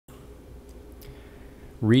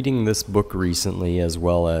Reading this book recently, as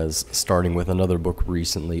well as starting with another book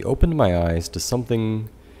recently, opened my eyes to something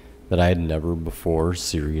that I had never before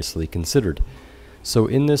seriously considered. So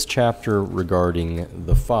in this chapter regarding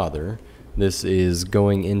the Father, this is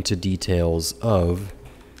going into details of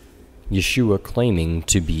Yeshua claiming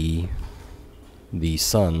to be the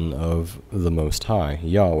Son of the Most High,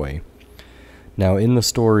 Yahweh. Now in the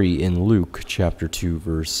story in Luke chapter 2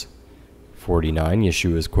 verse 49,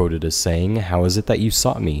 Yeshua is quoted as saying, "How is it that you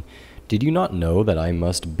sought me? Did you not know that I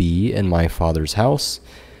must be in my Father's house?"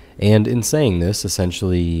 And in saying this,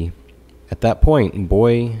 essentially, at that point,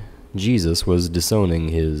 boy Jesus was disowning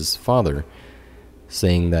his Father,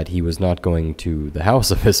 saying that he was not going to the house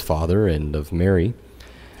of his Father and of Mary,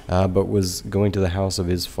 but was going to the house of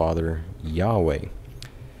his Father, Yahweh.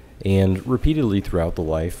 And repeatedly throughout the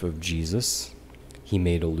life of Jesus, he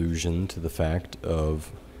made allusion to the fact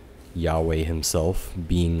of Yahweh himself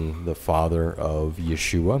being the father of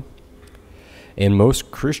Yeshua. And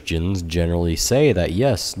most Christians generally say that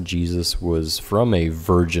yes, Jesus was from a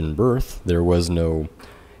virgin birth. There was no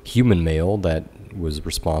human male that was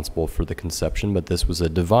responsible for the conception, but this was a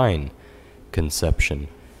divine conception.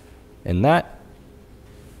 And that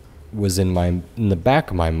was in the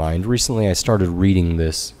back of my mind. Recently I started reading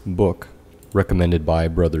this book recommended by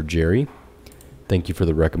Brother Jerry. Thank you for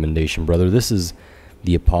the recommendation, brother. This is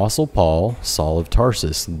The Apostle Paul, Saul of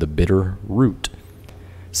Tarsus, The Bitter Root.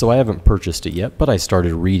 So I haven't purchased it yet, but I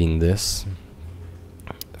started reading this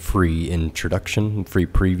free introduction, free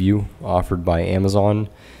preview offered by Amazon.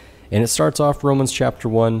 And it starts off Romans chapter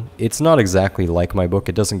 1. It's not exactly like my book.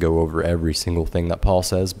 It doesn't go over every single thing that Paul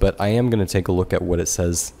says, but I am going to take a look at what it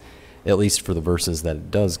says, at least for the verses that it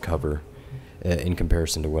does cover, in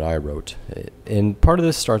comparison to what I wrote. And part of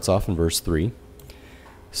this starts off in verse 3.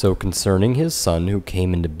 "So concerning his Son who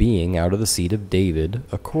came into being out of the seed of David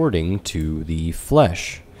according to the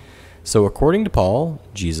flesh." So according to Paul,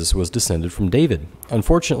 Jesus was descended from David.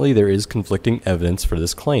 Unfortunately, there is conflicting evidence for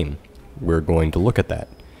this claim. We're going to look at that.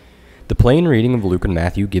 The plain reading of Luke and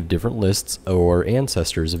Matthew give different lists or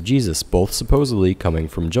ancestors of Jesus, both supposedly coming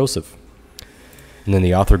from Joseph. And then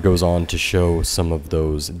the author goes on to show some of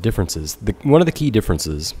those differences. One of the key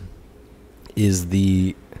differences is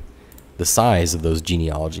the size of those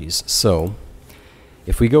genealogies. So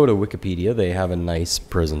if we go to Wikipedia, they have a nice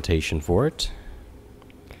presentation for it.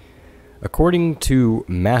 According to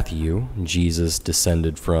Matthew, Jesus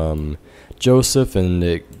descended from Joseph, and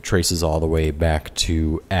it traces all the way back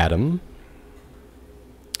to Adam.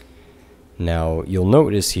 Now, you'll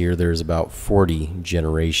notice here there's about 40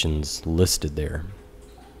 generations listed there.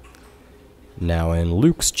 Now, in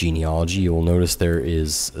Luke's genealogy, you'll notice there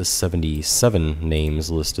is 77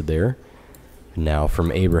 names listed there. Now,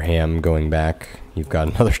 from Abraham going back, you've got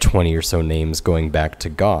another 20 or so names going back to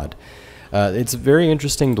God. It's very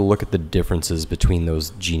interesting to look at the differences between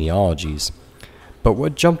those genealogies. But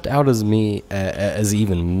what jumped out as me as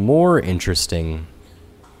even more interesting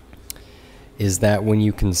is that when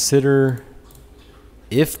you consider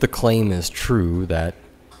if the claim is true that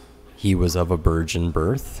he was of a virgin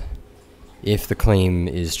birth, if the claim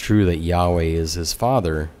is true that Yahweh is his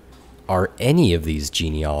father, are any of these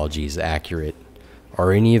genealogies accurate?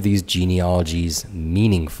 Are any of these genealogies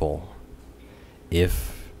meaningful?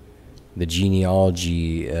 If the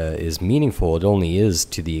genealogy is meaningful, it only is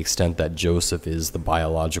to the extent that Joseph is the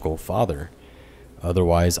biological father.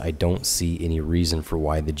 Otherwise, I don't see any reason for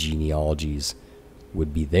why the genealogies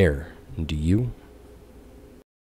would be there. Do you?